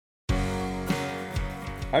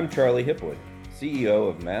I'm Charlie Hipwood, CEO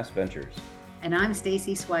of Mass Ventures. And I'm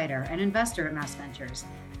Stacy Swider, an investor at Mass Ventures.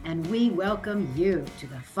 And we welcome you to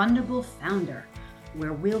the Fundable Founder,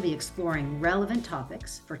 where we'll be exploring relevant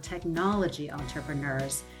topics for technology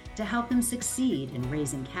entrepreneurs to help them succeed in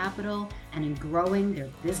raising capital and in growing their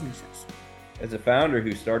businesses. As a founder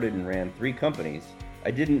who started and ran 3 companies,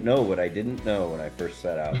 I didn't know what I didn't know when I first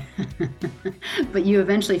set out. But you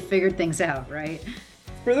eventually figured things out, right?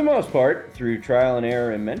 For the most part, through trial and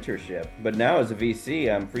error and mentorship. But now as a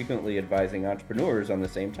VC, I'm frequently advising entrepreneurs on the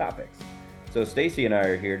same topics. So Stacy and I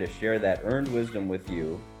are here to share that earned wisdom with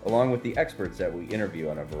you, along with the experts that we interview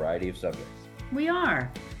on a variety of subjects. We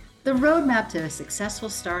are. The roadmap to a successful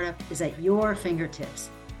startup is at your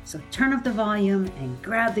fingertips. So turn up the volume and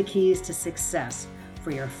grab the keys to success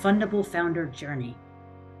for your Fundable Founder journey.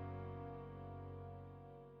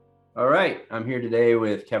 All right, I'm here today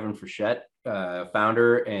with Kevin Frechette,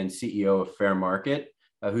 founder and CEO of Fairmarkit,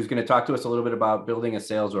 who's going to talk to us a little bit about building a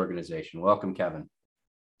sales organization. Welcome, Kevin.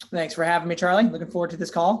 Thanks for having me, Charlie. Looking forward to this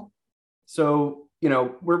call. So,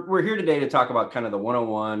 we're here today to talk about kind of the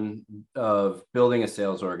 101 of building a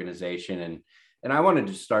sales organization. And I wanted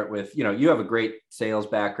to start with, you have a great sales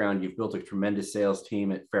background. You've built a tremendous sales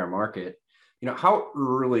team at Fairmarkit. How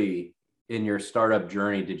early in your startup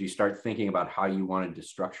journey did you start thinking about how you wanted to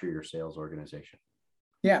structure your sales organization?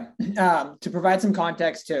 Yeah. To provide some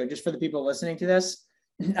context too, just for the people listening to this,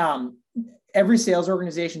 every sales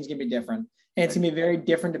organization is going to be different. And it's going to be very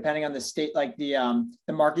different depending on the state, like the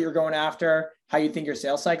market you're going after, how you think your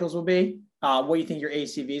sales cycles will be, what you think your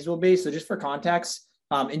ACVs will be. So just for context,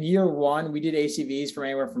 in year 1, we did ACVs from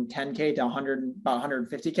anywhere from 10K to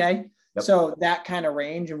 150K. Yep. So that kind of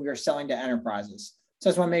range, and we were selling to enterprises. So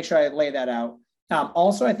I just want to make sure I lay that out.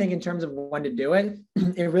 Also, I think in terms of when to do it,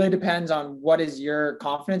 it really depends on what is your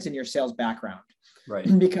confidence in your sales background.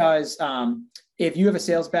 Right. Because if you have a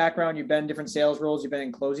sales background, you've been in different sales roles, you've been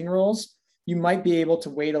in closing roles, you might be able to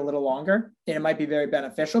wait a little longer, and it might be very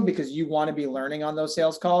beneficial because you want to be learning on those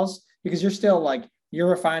sales calls because you're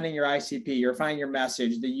refining your ICP, you're refining your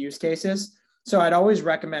message, the use cases. So I'd always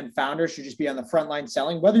recommend founders should just be on the front line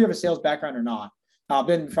selling, whether you have a sales background or not.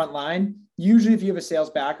 Been front line. Usually if you have a sales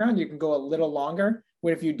background, you can go a little longer.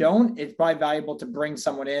 But if you don't, it's probably valuable to bring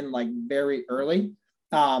someone in like very early.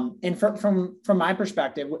 And from my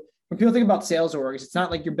perspective, when people think about sales orgs, it's not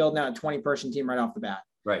like you're building out a 20-person team right off the bat.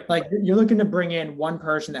 Right. Like you're looking to bring in one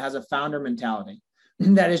person that has a founder mentality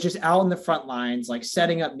that is just out in the front lines, like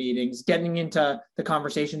setting up meetings, getting into the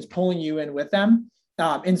conversations, pulling you in with them.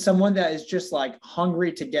 And someone that is just like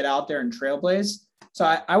hungry to get out there and trailblaze. So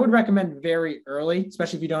I would recommend very early,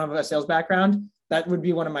 especially if you don't have a sales background, that would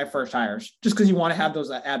be one of my first hires, just because you want to have those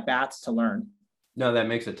at-bats to learn. No, that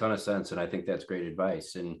makes a ton of sense. And I think that's great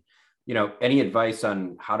advice. And, any advice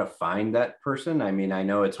on how to find that person? I mean, I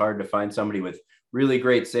know it's hard to find somebody with really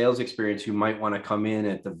great sales experience who might want to come in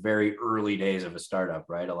at the very early days of a startup,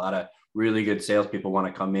 right? A lot of really good salespeople want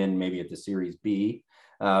to come in maybe at the Series B,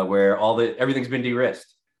 where everything's been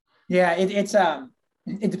de-risked. Yeah,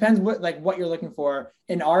 it depends what you're looking for.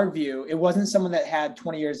 In our view, it wasn't someone that had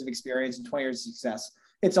 20 years of experience and 20 years of success.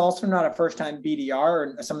 It's also not a first-time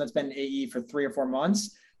BDR or someone that's been AE for 3 or 4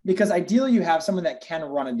 months, because ideally you have someone that can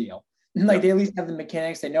run a deal. Like they at least have the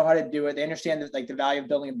mechanics, they know how to do it. They understand that, like the value of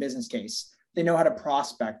building a business case. They know how to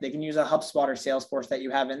prospect. They can use a HubSpot or Salesforce that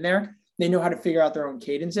you have in there. They know how to figure out their own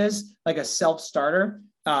cadences, like a self-starter.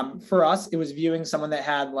 For us, it was viewing someone that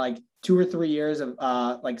had like 2 or 3 years of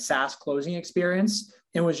like SaaS closing experience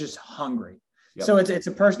and was just hungry. Yep. So it's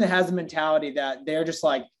a person that has the mentality that they're just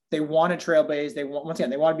like, they want to trailblaze. They want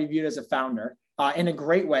to be viewed as a founder in a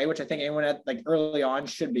great way, which I think anyone at like early on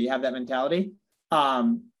should have that mentality.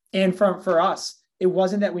 And for us, it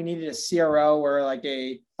wasn't that we needed a CRO or like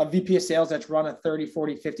a VP of sales that's run a 30,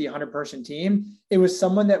 40, 50, 100 person team. It was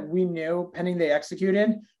someone that we knew, pending they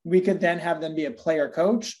executed, we could then have them be a player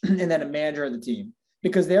coach and then a manager of the team,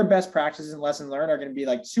 because their best practices and lessons learned are going to be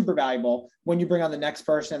like super valuable when you bring on the next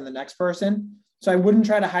person and the next person. So I wouldn't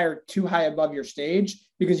try to hire too high above your stage,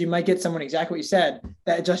 because you might get someone exactly what you said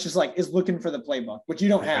that just like is looking for the playbook, which you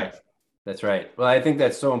don't have. That's right. Well, I think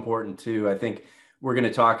that's so important too. I think we're going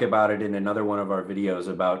to talk about it in another one of our videos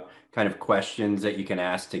about kind of questions that you can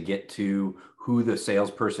ask to get to who the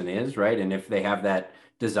salesperson is, right? And if they have that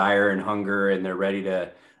desire and hunger and they're ready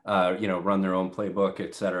to, run their own playbook,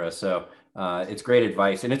 et cetera. So it's great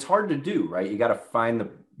advice, and it's hard to do, right? You got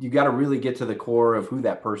to really get to the core of who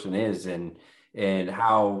that person is and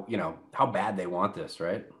how bad they want this,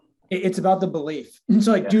 right? It's about the belief.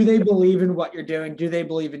 So do they believe in what you're doing? Do they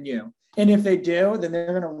believe in you? And if they do, then they're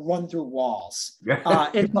going to run through walls.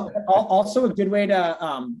 It's also a good way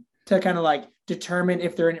to kind of like determine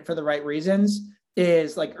if they're in it for the right reasons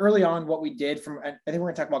is like early on what we did from, I think we're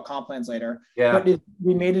gonna talk about comp plans later, but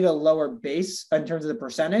we made it a lower base in terms of the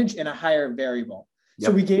percentage and a higher variable.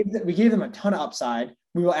 So we gave them a ton of upside.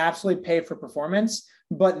 We will absolutely pay for performance,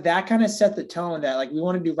 but that kind of set the tone that like, we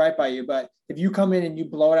want to do right by you. But if you come in and you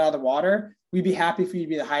blow it out of the water, we'd be happy for you to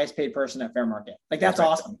be the highest paid person at Fairmarkit. Like that's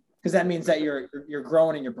awesome. Because that means that you're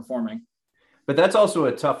growing and you're performing. But that's also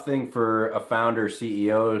a tough thing for a founder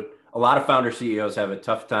CEO. A lot of founder CEOs have a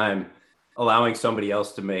tough time allowing somebody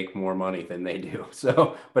else to make more money than they do.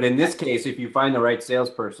 So, but in this case, if you find the right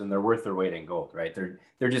salesperson, they're worth their weight in gold, right?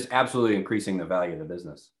 They're just absolutely increasing the value of the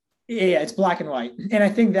business. Yeah, it's black and white. And I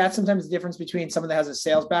think that's sometimes the difference between someone that has a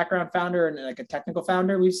sales background founder and like a technical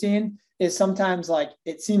founder we've seen is sometimes like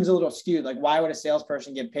it seems a little skewed. Like, why would a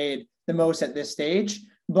salesperson get paid the most at this stage?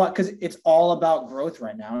 But because it's all about growth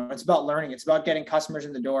right now. It's about learning. It's about getting customers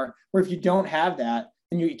in the door. Where if you don't have that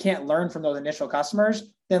and you can't learn from those initial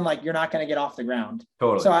customers, then like you're not going to get off the ground.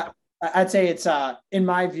 Totally. So I'd say it's in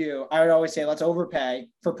my view, I would always say let's overpay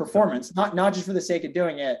for performance, not just for the sake of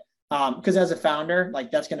doing it. Because as a founder,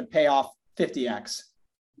 like that's going to pay off 50x.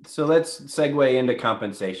 So let's segue into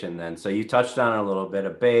compensation then. So you touched on it a little bit, a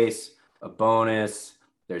base, a bonus,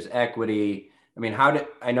 there's equity. I mean,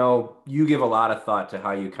 I know you give a lot of thought to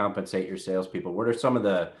how you compensate your salespeople. What are some of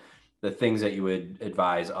the things that you would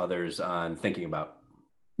advise others on thinking about?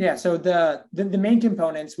 Yeah. So the main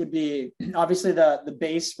components would be obviously the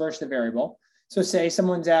base versus the variable. So say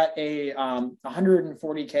someone's at a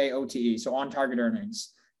 140K OTE, so on target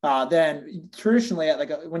earnings. Then traditionally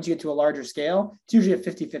at once you get to a larger scale, it's usually a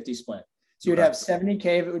 50-50 split. So you'd have 70K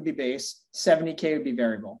if it would be base, 70K would be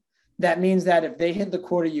variable. That means that if they hit the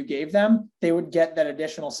quota you gave them, they would get that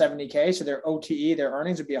additional 70K. So their OTE, their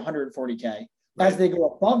earnings would be 140K. Right. As they go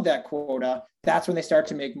above that quota, that's when they start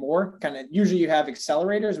to make more. Kind of usually you have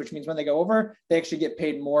accelerators, which means when they go over, they actually get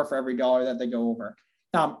paid more for every dollar that they go over.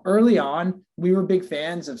 Early on, we were big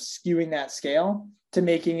fans of skewing that scale to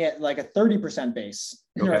making it like a 30% base,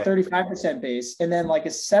 or a 35% base, and then like a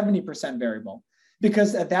 70% variable.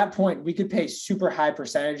 Because at that point, we could pay super high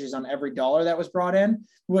percentages on every dollar that was brought in,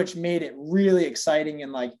 which made it really exciting.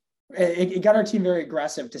 And like, it got our team very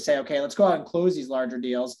aggressive to say, okay, let's go out and close these larger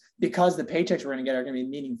deals because the paychecks we're going to get are going to be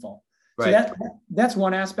meaningful. Right. So that's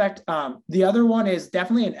one aspect. The other one is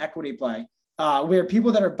definitely an equity play, where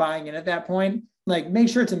people that are buying in at that point, like make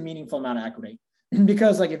sure it's a meaningful amount of equity.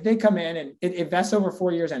 Because like if they come in and it invests over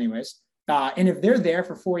 4 years anyways, and if they're there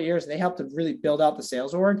for 4 years, they help to really build out the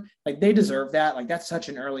sales org, like they deserve that. Like that's such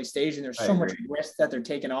an early stage and there's so much risk that they're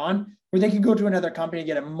taking on where they could go to another company and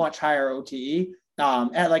get a much higher OTE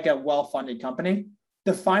at like a well-funded company.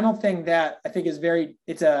 The final thing that I think is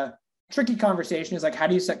it's a tricky conversation is like, how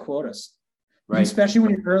do you set quotas? Right. And especially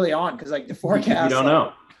when you're early on, because like the forecast. You don't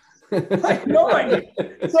know. I have no idea.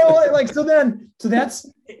 So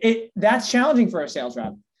that's challenging for a sales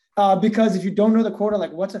rep because if you don't know the quota,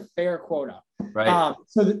 like what's a fair quota? Right.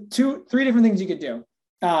 So the three different things you could do.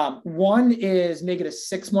 One is make it a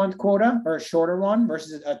 6-month quota or a shorter one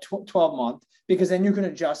versus a 12-month, because then you can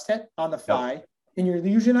adjust it on the fly, and you're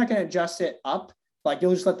usually not going to adjust it up. Like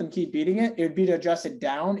you'll just let them keep beating it. It would be to adjust it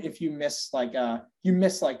down if you miss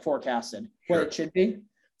forecasted what it should be.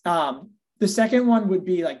 The second one would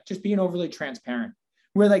be like just being overly transparent,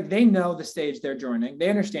 where like they know the stage they're joining, they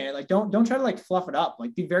understand it. Like don't try to like fluff it up.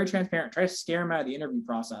 Like be very transparent. Try to scare them out of the interview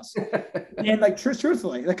process, and like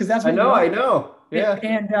truthfully, like because that's what I know. Yeah.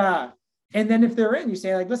 And then if they're in, you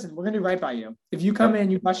say like, listen, we're gonna do right by you. If you come in,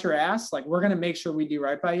 you bust your ass, like we're gonna make sure we do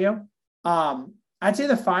right by you. I'd say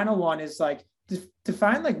the final one is like to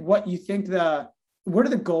find like what you think what are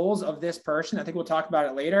the goals of this person. I think we'll talk about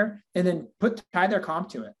it later, and then tie their comp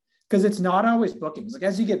to it. Because it's not always bookings. Like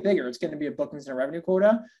as you get bigger, it's going to be a bookings and a revenue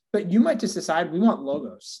quota, but you might just decide we want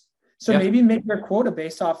logos. So maybe make their quota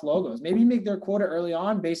based off logos. Maybe make their quota early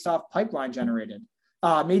on based off pipeline generated.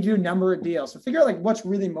 Maybe do a number of deals. So figure out like what's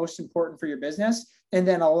really most important for your business and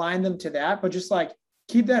then align them to that. But just like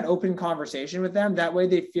keep that open conversation with them. That way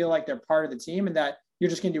they feel like they're part of the team and that you're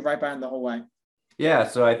just going to do right by them the whole way. Yeah.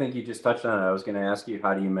 So I think you just touched on it. I was going to ask you,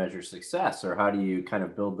 how do you measure success or how do you kind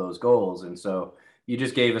of build those goals? And so you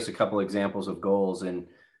just gave us a couple examples of goals. And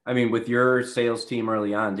I mean, with your sales team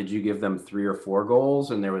early on, did you give them 3 or 4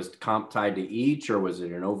 goals and there was comp tied to each, or was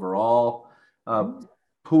it an overall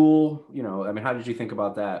pool? I mean, how did you think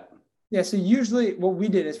about that? Yeah. So usually what we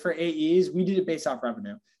did is for AEs, we did it based off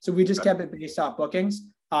revenue. So we just kept it based off bookings.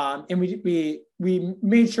 And we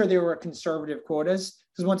made sure they were conservative quotas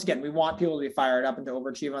because once again, we want people to be fired up and to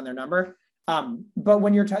overachieve on their number. But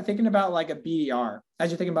when you're thinking about like a BDR,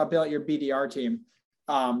 as you're thinking about building your BDR team,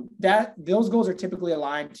 that those goals are typically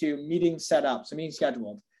aligned to meetings set up, so meetings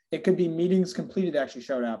scheduled. It could be meetings completed that actually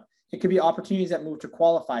showed up. It could be opportunities that move to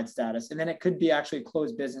qualified status, and then it could be actually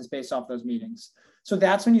closed business based off those meetings. So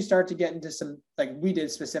that's when you start to get into some, like we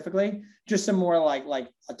did specifically, just some more like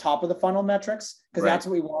a top of the funnel metrics, because that's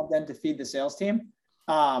what we want them to feed the sales team.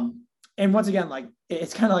 And once again, like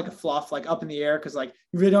it's kind of like a fluff, like up in the air, because like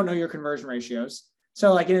you really don't know your conversion ratios.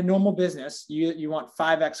 So like in a normal business, you want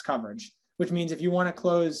 5x coverage, which means if you want to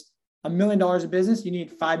close $1 million of business, you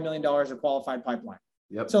need $5 million of qualified pipeline.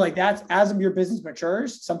 Yep. So like that's, as your business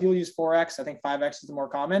matures, some people use 4x. I think 5x is the more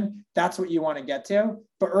common. That's what you want to get to.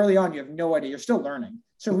 But early on, you have no idea. You're still learning.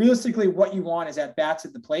 So realistically, what you want is at bats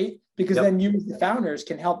at the plate, because then you as the founders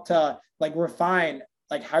can help to like refine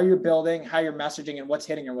like how you're building, how you're messaging, and what's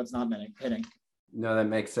hitting and what's not hitting. No, that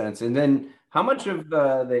makes sense. And then how much of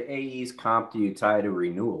the AE's comp do you tie to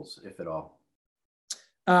renewals, if at all?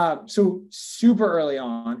 So super early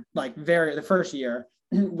on, like the first year,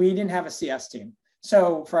 we didn't have a CS team.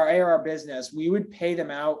 So for our ARR business, we would pay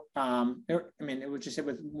them out. It would just sit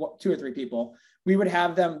with 2 or 3 people. We would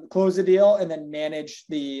have them close the deal and then manage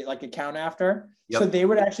the like account after. So they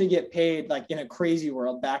would actually get paid, like in a crazy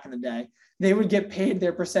world back in the day, they would get paid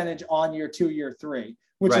their percentage on year 2, year 3,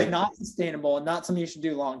 which is not sustainable and not something you should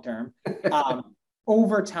do long-term.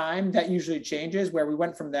 Over time, that usually changes, where we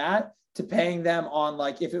went from that to paying them on,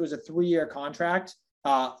 like, if it was a 3-year contract,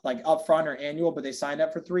 like upfront or annual, but they signed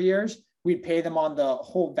up for 3 years, we'd pay them on the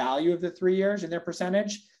whole value of the 3 years and their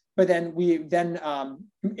percentage. But then we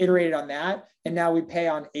iterated on that. And now we pay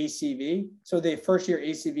on ACV. So the first year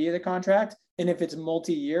ACV of the contract. And if it's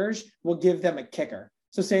multi-years, we'll give them a kicker.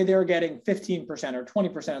 So say they were getting 15% or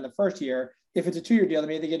 20% in the first year. If it's a 2-year deal,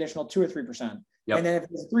 maybe they get additional 2 or 3%. And then if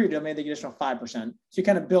it's a 3-year deal, maybe they get additional 5%. So you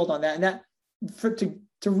kind of build on that. And that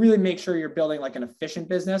to really make sure you're building like an efficient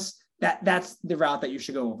business, that's the route that you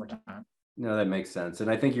should go over time. No, that makes sense.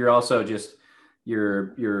 And I think you're also just,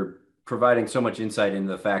 you're providing so much insight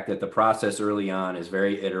into the fact that the process early on is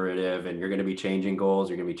very iterative, and you're going to be changing goals,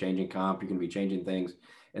 you're going to be changing comp, you're going to be changing things,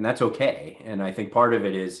 and that's okay. And I think part of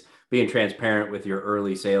it is being transparent with your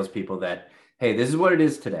early salespeople that, hey, this is what it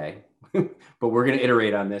is today, but we're going to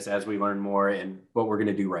iterate on this as we learn more and what we're going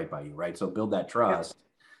to do right by you, right? So build that trust,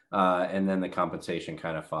 and then the compensation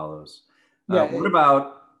kind of follows. What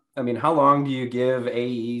about, how long do you give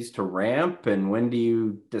AEs to ramp, and when do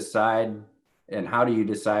you decide, and how do you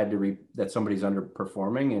decide that somebody's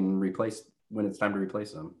underperforming and replace when it's time to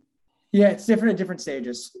replace them? Yeah, it's different at different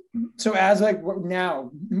stages. So as like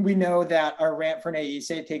now we know that our ramp for an AE,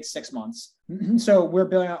 say it takes 6 months. So we're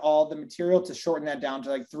building out all the material to shorten that down to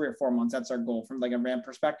like 3 or 4 months. That's our goal from like a ramp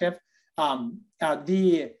perspective.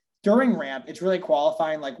 During ramp, it's really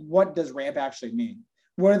qualifying, like, what does ramp actually mean?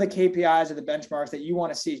 What are the KPIs or the benchmarks that you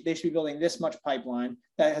want to see? They should be building this much pipeline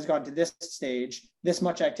that has gone to this stage, this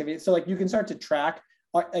much activity. So like you can start to track.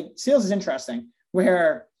 Like sales is interesting,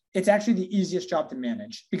 where it's actually the easiest job to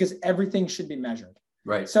manage because everything should be measured.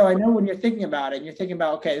 Right. So I know when you're thinking about it, you're thinking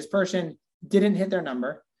about, okay, this person didn't hit their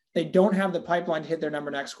number. They don't have the pipeline to hit their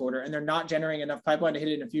number next quarter, and they're not generating enough pipeline to hit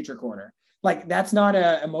it in a future quarter. Like that's not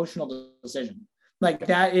an emotional decision. Like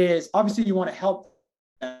that is, obviously you want to help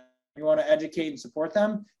them, you want to educate and support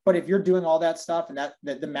them. But if you're doing all that stuff and that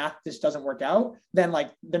the math just doesn't work out, then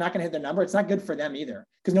like they're not going to hit their number. It's not good for them either,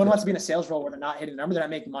 because no one wants to be in a sales role where they're not hitting the number, they're not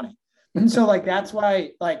making money. And so like, that's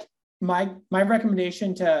why like my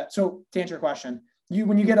recommendation to answer your question,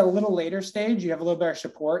 when you get a little later stage, you have a little better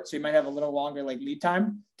support. So you might have a little longer like lead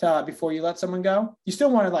time before you let someone go. You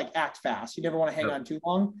still want to like act fast. You never want to hang on too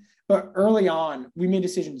long, but early on we made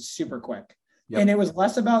decisions super quick. And it was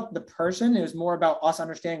less about the person. It was more about us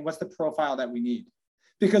understanding what's the profile that we need,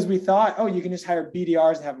 because we thought, oh, you can just hire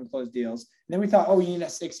BDRs and have them close deals. And then we thought, oh, you need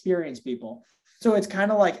to experience people. So it's kind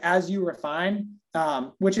of like, as you refine,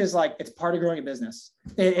 which is like, it's part of growing a business.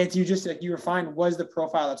 It's you just like, you refine what is the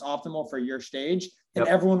profile that's optimal for your stage. And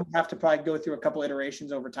everyone will have to probably go through a couple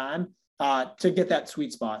iterations over time to get that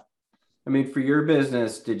sweet spot. I mean, for your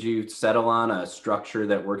business, did you settle on a structure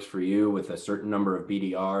that works for you with a certain number of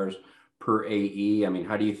BDRs per AE? I mean,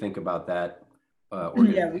 how do you think about that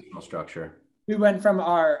organizational structure? We went from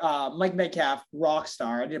our Mike Metcalf, rock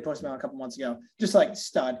star. I did a post about a couple months ago, just like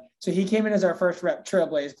stud. So he came in as our first rep,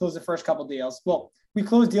 trailblaze, closed the first couple deals. Well, we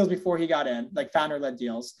closed deals before he got in, like founder-led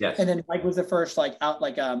deals. Yes. And then Mike was the first like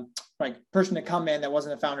person to come in that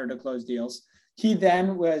wasn't a founder to close deals. He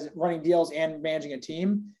then was running deals and managing a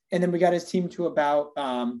team. And then we got his team to about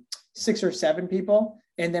 6 or 7 people.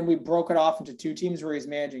 And then we broke it off into 2 teams where he's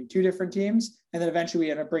managing 2 different teams. And then eventually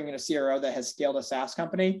we ended up bringing a CRO that has scaled a SaaS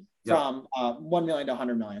company from 1 million to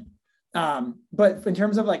 100 million. But in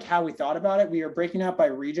terms of like how we thought about it, we were breaking out by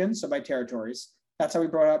region, so by territories. That's how we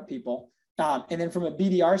brought up people. And then from a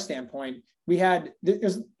BDR standpoint,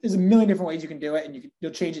 there's a million different ways you can do it, and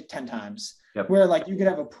you'll change it 10 times. Yep. Where like you could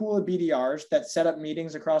have a pool of BDRs that set up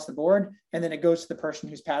meetings across the board, and then it goes to the person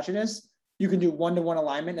whose patch it is. You can do one-to-one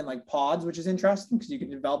alignment and like pods, which is interesting because you can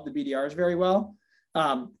develop the BDRs very well.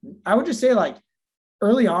 I would just say like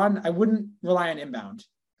early on, I wouldn't rely on inbound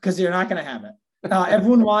because you're not going to have it.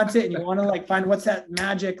 Everyone wants it, and you want to like find what's that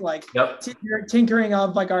magic like tinkering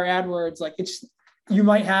of like our AdWords. Like you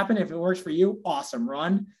might happen if it works for you. Awesome,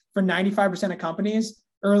 run. For 95% of companies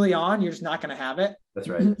early on, you're just not going to have it. That's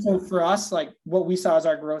right. So for us, like what we saw as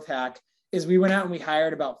our growth hack is we went out and we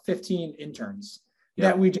hired about 15 interns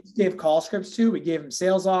that we just gave call scripts to. We gave them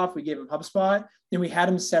sales off, we gave them HubSpot, and we had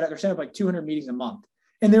them set up like 200 meetings a month.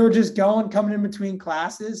 And they were just coming in between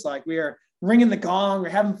classes. Like we were ringing the gong, we're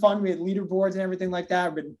having fun. We had leaderboards and everything like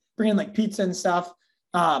that. We've been bringing like pizza and stuff.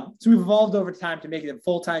 So we've evolved over time to make it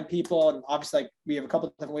full-time people. And obviously like we have a couple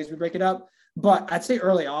of different ways we break it up. But I'd say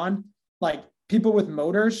early on, like people with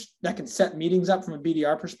motors that can set meetings up from a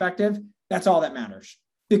BDR perspective, that's all that matters.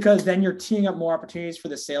 Because then you're teeing up more opportunities for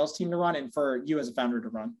the sales team to run and for you as a founder to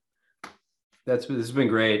run. This has been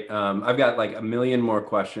great. I've got like a million more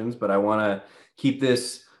questions, but I want to keep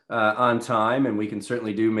this on time, and we can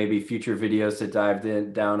certainly do maybe future videos to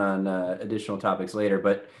dive down on additional topics later.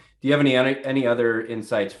 But do you have any other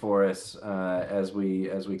insights for us as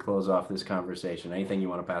we close off this conversation? Anything you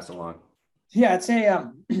want to pass along? Yeah, I'd say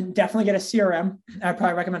definitely get a CRM. I'd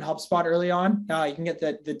probably recommend HubSpot early on. You can get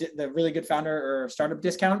the really good founder or startup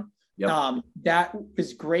discount. Yep. That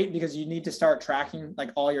is great because you need to start tracking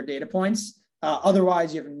like all your data points.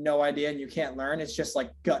 Otherwise, you have no idea and you can't learn. It's just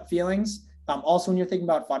like gut feelings. Also, when you're thinking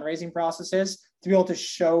about fundraising processes, to be able to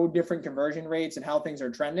show different conversion rates and how things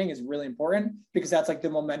are trending is really important because that's like the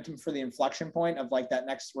momentum for the inflection point of like that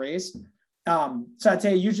next raise. So I'd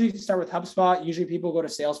say usually start with HubSpot. Usually people go to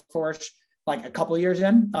Salesforce like a couple of years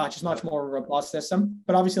in, just much more robust system,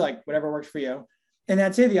 but obviously like whatever works for you. And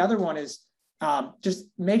I'd say the other one is just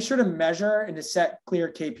make sure to measure and to set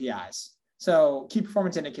clear KPIs. So key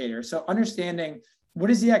performance indicators. So understanding what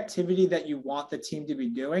is the activity that you want the team to be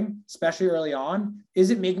doing, especially early on? Is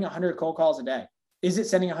it making 100 cold calls a day? Is it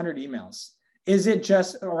sending 100 emails? Is it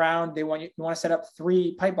just around, you want to set up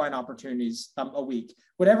 3 pipeline opportunities a week?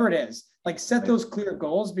 Whatever it is, like set those clear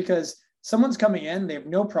goals because someone's coming in, they have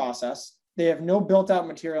no process. They have no built out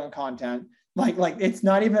material and content. Like it's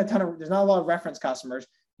not even there's not a lot of reference customers.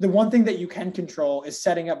 The one thing that you can control is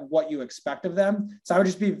setting up what you expect of them. So I would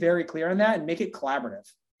just be very clear on that and make it collaborative.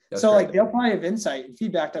 That's so right. Like they'll probably have insight and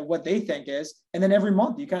feedback to what they think is. And then every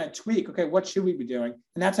month you kind of tweak, okay, what should we be doing?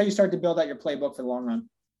 And that's how you start to build out your playbook for the long run.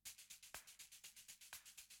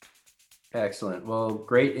 Excellent. Well,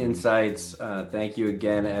 great insights. Thank you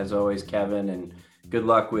again, as always, Kevin, and good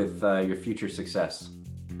luck with your future success.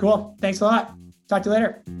 Cool. Thanks a lot. Talk to you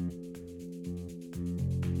later.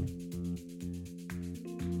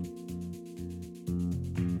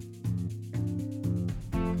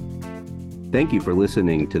 Thank you for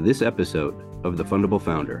listening to this episode of The Fundable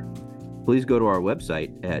Founder. Please go to our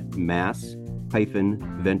website at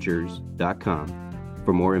mass-ventures.com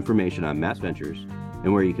for more information on Mass Ventures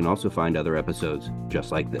and where you can also find other episodes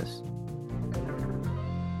just like this.